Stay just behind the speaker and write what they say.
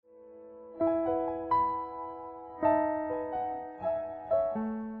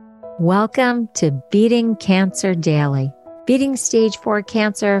Welcome to Beating Cancer Daily. Beating stage 4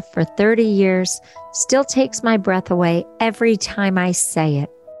 cancer for 30 years still takes my breath away every time I say it.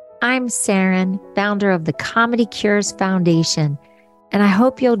 I'm Saren, founder of the Comedy Cures Foundation, and I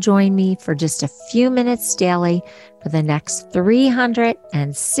hope you'll join me for just a few minutes daily for the next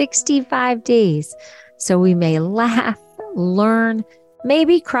 365 days so we may laugh, learn,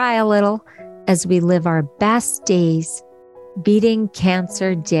 maybe cry a little as we live our best days beating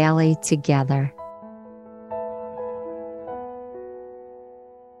cancer daily together.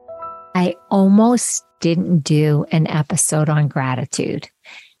 I almost didn't do an episode on gratitude.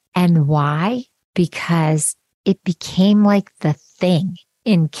 And why? Because it became like the thing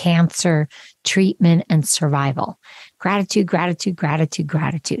in cancer treatment and survival. Gratitude, gratitude, gratitude,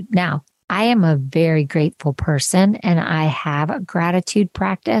 gratitude. Now, I am a very grateful person and I have a gratitude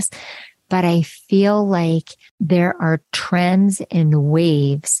practice, but I feel like there are trends and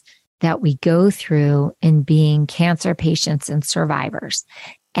waves that we go through in being cancer patients and survivors.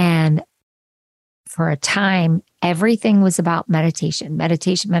 And for a time, everything was about meditation,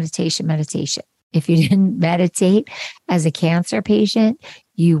 meditation, meditation, meditation. If you didn't meditate as a cancer patient,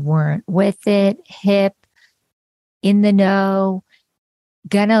 you weren't with it, hip, in the know,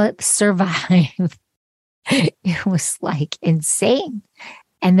 gonna survive. It was like insane.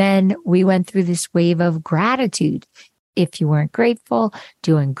 And then we went through this wave of gratitude. If you weren't grateful,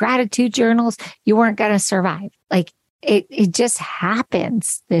 doing gratitude journals, you weren't going to survive. Like it just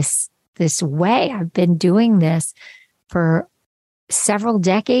happens this way. I've been doing this for several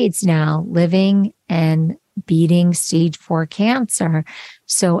decades now, living and beating stage 4 cancer.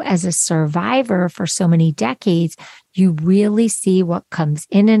 So as a survivor for so many decades, you really see what comes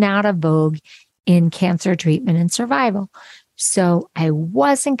in and out of vogue in cancer treatment and survival. So I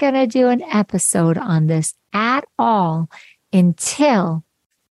wasn't going to do an episode on this at all until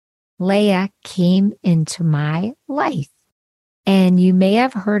Leah came into my life. And you may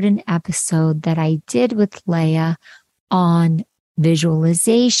have heard an episode that I did with Leah on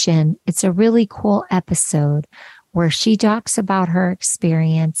visualization. It's a really cool episode where she talks about her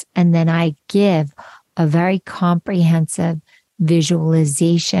experience, and then I give a very comprehensive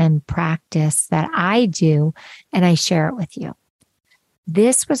visualization practice that I do, and I share it with you.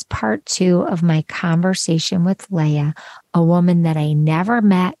 This was part 2 of my conversation with Leah, a woman that I never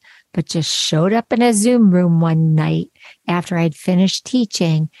met, but just showed up in a Zoom room one night after I'd finished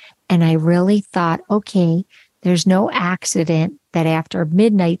teaching. And I really thought, okay, there's no accident that after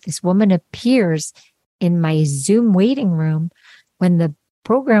midnight, this woman appears in my Zoom waiting room when the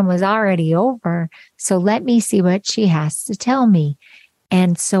program was already over. So let me see what she has to tell me.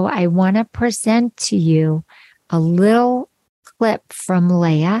 And so I want to present to you a little clip from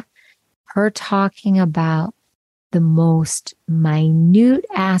Leah, her talking about the most minute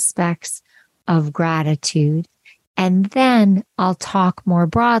aspects of gratitude. And then I'll talk more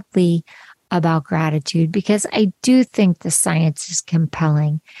broadly about gratitude because I do think the science is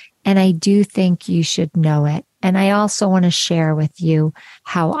compelling and I do think you should know it. And I also want to share with you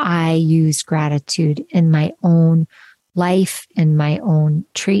how I use gratitude in my own life, in my own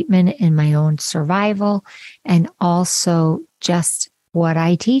treatment, in my own survival, and also just what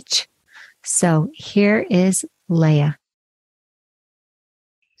I teach. So here is Leah.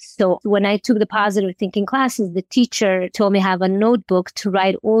 So when I took the positive thinking classes, the teacher told me to have a notebook to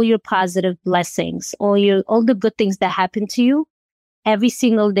write all your positive blessings, all the good things that happen to you. Every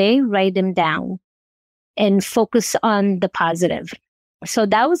single day, write them down and focus on the positive. So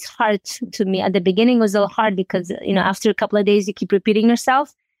that was hard to me. At the beginning, it was a little hard because, after a couple of days, you keep repeating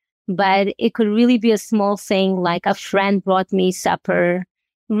yourself. But it could really be a small thing, like a friend brought me supper,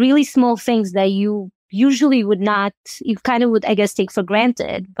 really small things that you usually would not, you kind of would, I guess, take for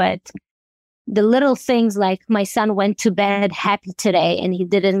granted. But the little things like my son went to bed happy today and he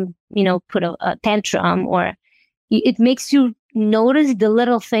didn't, put a tantrum, or it makes you notice the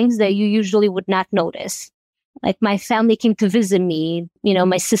little things that you usually would not notice. Like my family came to visit me,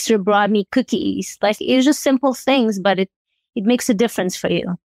 my sister brought me cookies. Like it's just simple things, but it makes a difference for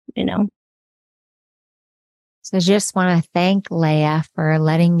you, So I just want to thank Leah for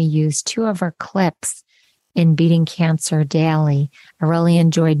letting me use 2 of her clips in Beating Cancer Daily. I really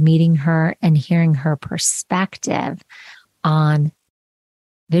enjoyed meeting her and hearing her perspective on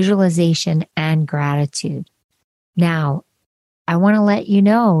visualization and gratitude. Now, I want to let you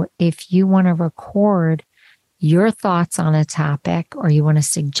know if you want to record your thoughts on a topic or you want to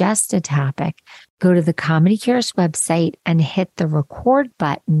suggest a topic, go to the Comedy Cures website and hit the record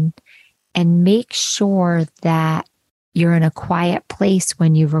button and make sure that you're in a quiet place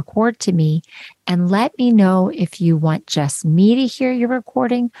when you record to me, and let me know if you want just me to hear your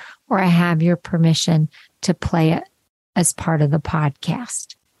recording or I have your permission to play it as part of the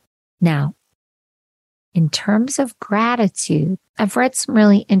podcast. Now, in terms of gratitude, I've read some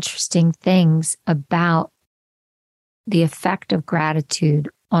really interesting things about the effect of gratitude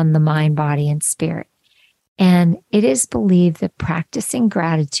on the mind, body, and spirit. And it is believed that practicing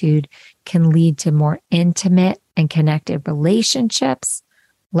gratitude can lead to more intimate and connected relationships,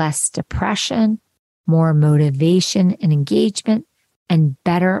 less depression, more motivation and engagement, and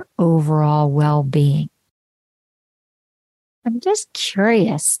better overall well-being. I'm just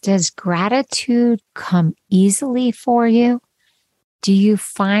curious, does gratitude come easily for you? Do you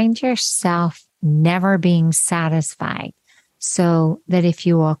find yourself never being satisfied? So that if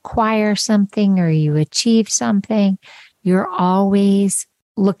you acquire something or you achieve something, you're always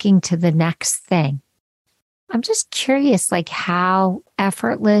looking to the next thing. I'm just curious, like, how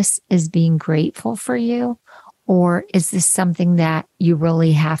effortless is being grateful for you? Or is this something that you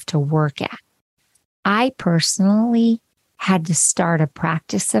really have to work at? I personally had to start a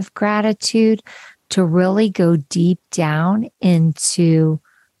practice of gratitude to really go deep down into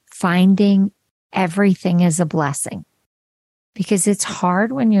finding everything as a blessing. Because it's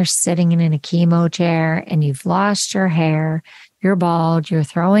hard when you're sitting in a chemo chair and you've lost your hair, you're bald, you're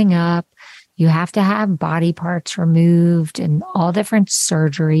throwing up, you have to have body parts removed and all different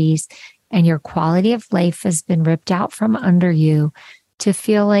surgeries, and your quality of life has been ripped out from under you, to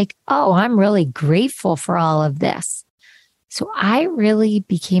feel like, oh, I'm really grateful for all of this. So I really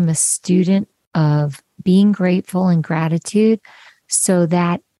became a student of being grateful and gratitude so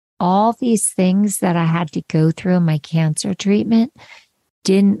that all these things that I had to go through in my cancer treatment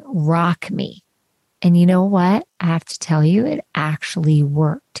didn't rock me. And you know what? I have to tell you, it actually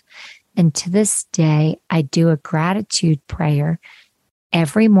worked. And to this day, I do a gratitude prayer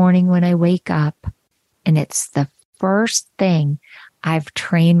every morning when I wake up. And it's the first thing I've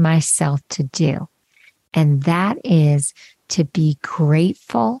trained myself to do. And that is to be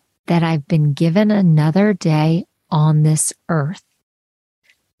grateful that I've been given another day on this earth.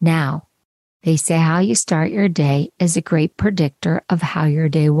 Now, they say how you start your day is a great predictor of how your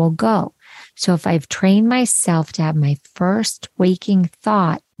day will go. So if I've trained myself to have my first waking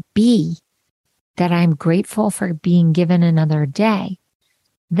thought be that I'm grateful for being given another day,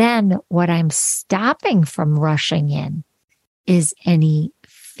 then what I'm stopping from rushing in is any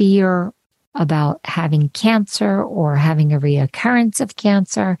fear about having cancer or having a reoccurrence of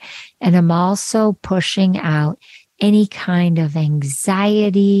cancer. And I'm also pushing out any kind of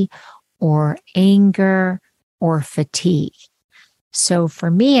anxiety or anger or fatigue. So for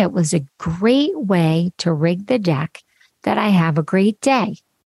me, it was a great way to rig the deck that I have a great day.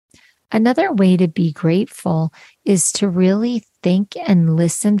 Another way to be grateful is to really think and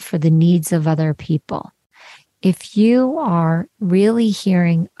listen for the needs of other people. If you are really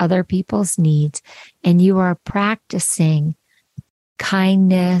hearing other people's needs and you are practicing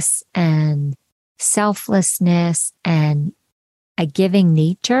kindness and selflessness and a giving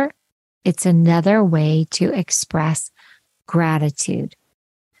nature, it's another way to express gratitude.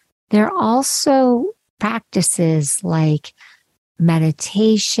 There are also practices like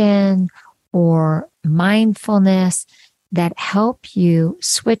meditation or mindfulness that help you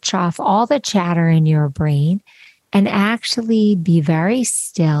switch off all the chatter in your brain and actually be very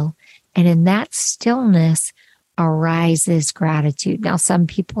still. And in that stillness arises gratitude. Now, some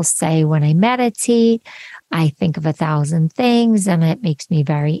people say when I meditate, I think of 1,000 things and it makes me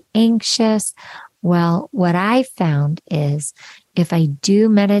very anxious. Well, what I found is if I do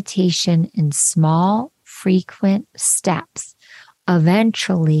meditation in small, frequent steps,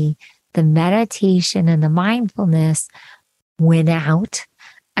 eventually the meditation and the mindfulness win out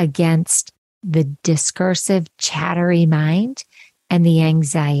against the discursive, chattery mind and the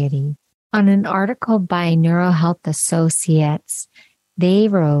anxiety. On an article by Neurohealth Associates, they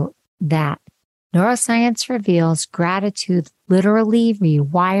wrote that neuroscience reveals gratitude literally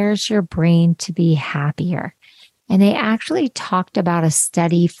rewires your brain to be happier. And they actually talked about a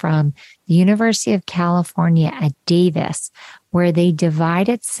study from the University of California at Davis, where they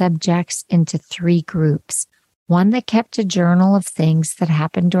divided subjects into 3 groups. One that kept a journal of things that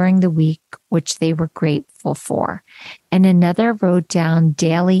happened during the week, which they were grateful for. And another wrote down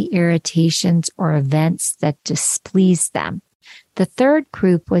daily irritations or events that displeased them. The third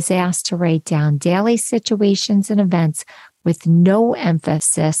group was asked to write down daily situations and events with no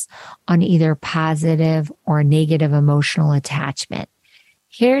emphasis on either positive or negative emotional attachment.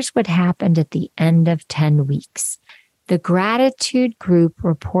 Here's what happened at the end of 10 weeks. The gratitude group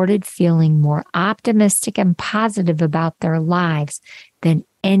reported feeling more optimistic and positive about their lives than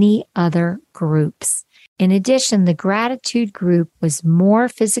any other groups. In addition, the gratitude group was more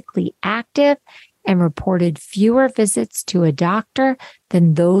physically active and reported fewer visits to a doctor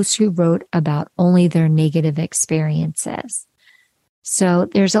than those who wrote about only their negative experiences. So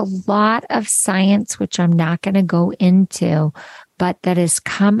there's a lot of science, which I'm not going to go into, but that has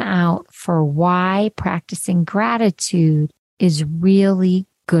come out for why practicing gratitude is really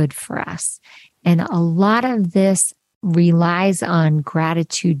good for us. And a lot of this relies on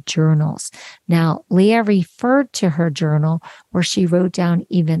gratitude journals. Now, Leah referred to her journal where she wrote down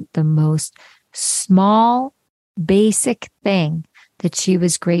even the most small, basic thing that she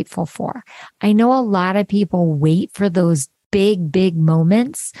was grateful for. I know a lot of people wait for those big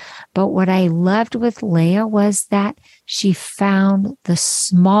moments. But what I loved with Leah was that she found the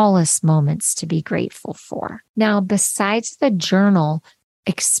smallest moments to be grateful for. Now, besides the journal,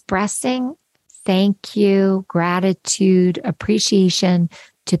 expressing thank you, gratitude, appreciation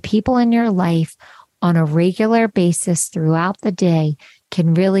to people in your life on a regular basis throughout the day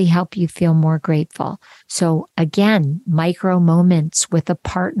can really help you feel more grateful. So again, micro moments with a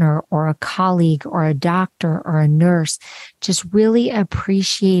partner or a colleague or a doctor or a nurse, just really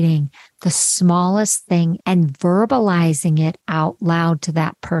appreciating the smallest thing and verbalizing it out loud to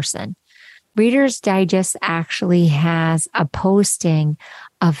that person. Reader's Digest actually has a posting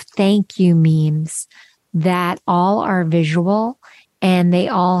of thank you memes that all are visual. And they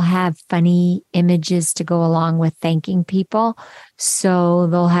all have funny images to go along with thanking people. So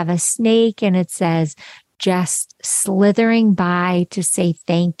they'll have a snake and it says, just slithering by to say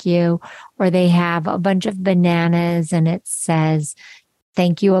thank you. Or they have a bunch of bananas and it says,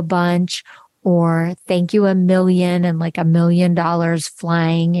 thank you a bunch. Or thank you a million, and like $1 million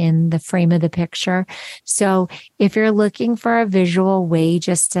flying in the frame of the picture. So if you're looking for a visual way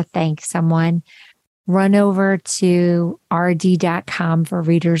just to thank someone, run over to rd.com for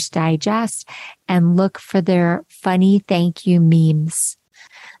Reader's Digest and look for their funny thank you memes.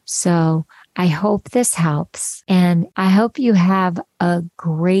 So I hope this helps. And I hope you have a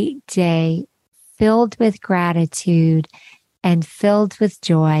great day filled with gratitude and filled with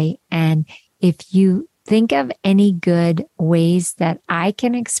joy. And if you think of any good ways that I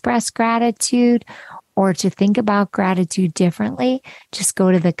can express gratitude or to think about gratitude differently, just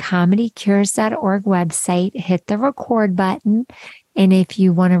go to the comedycures.org website, hit the record button. And if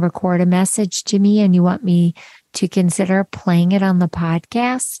you want to record a message to me and you want me to consider playing it on the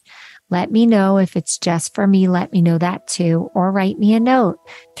podcast, let me know. If it's just for me, let me know that too, or write me a note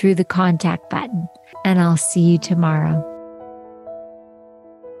through the contact button. And I'll see you tomorrow.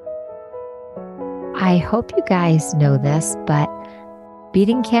 I hope you guys know this, but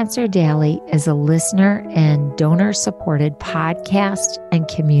Beating Cancer Daily is a listener and donor-supported podcast and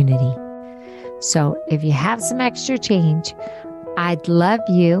community. So if you have some extra change, I'd love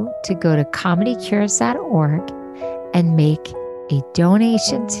you to go to comedycures.org and make a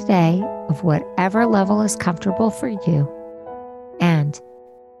donation today of whatever level is comfortable for you. And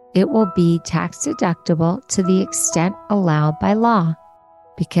it will be tax deductible to the extent allowed by law,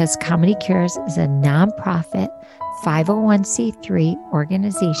 because Comedy Cures is a nonprofit 501c3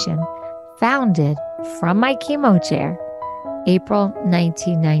 organization founded from my chemo chair, April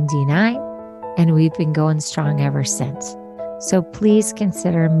 1999, and we've been going strong ever since. So please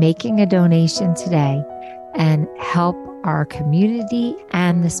consider making a donation today and help our community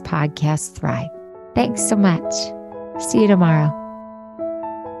and this podcast thrive. Thanks so much. See you tomorrow.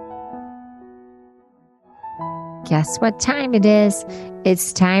 Guess what time it is?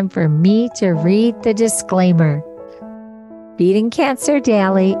 It's time for me to read the disclaimer. Beating Cancer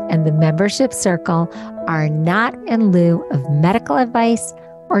Daily and the membership circle are not in lieu of medical advice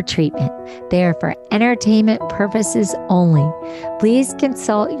or treatment. They are for entertainment purposes only. Please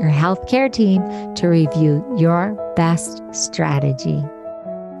consult your healthcare team to review your best strategy.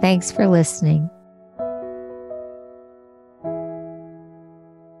 Thanks for listening.